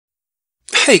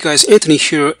Hey guys, Anthony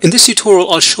here. In this tutorial,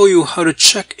 I'll show you how to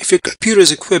check if your computer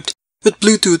is equipped with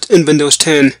Bluetooth in Windows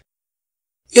 10.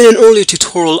 In an earlier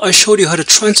tutorial, I showed you how to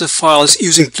transfer files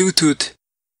using Bluetooth.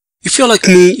 If you're like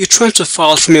me, you transfer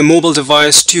files from your mobile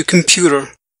device to your computer.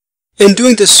 And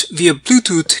doing this via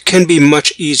Bluetooth can be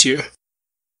much easier.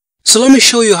 So let me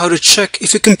show you how to check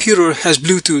if your computer has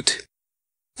Bluetooth.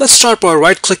 Let's start by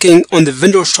right-clicking on the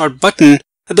Windows Start button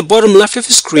at the bottom left of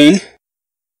your screen,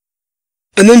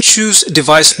 and then choose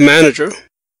Device Manager.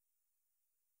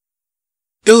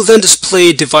 It will then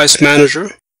display Device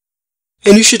Manager,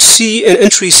 and you should see an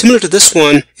entry similar to this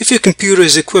one if your computer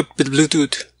is equipped with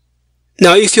Bluetooth.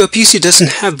 Now, if your PC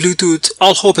doesn't have Bluetooth,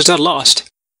 all hope is not lost,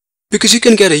 because you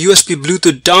can get a USB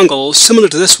Bluetooth dongle similar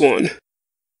to this one,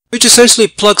 which essentially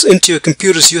plugs into your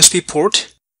computer's USB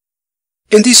port.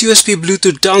 And these USB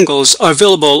Bluetooth dongles are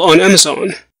available on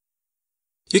Amazon.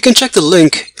 You can check the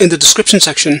link in the description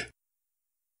section.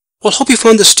 Well, hope you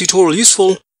found this tutorial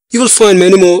useful. You will find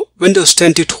many more Windows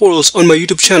 10 tutorials on my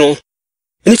YouTube channel.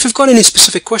 And if you've got any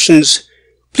specific questions,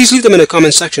 please leave them in the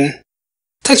comment section.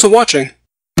 Thanks for watching.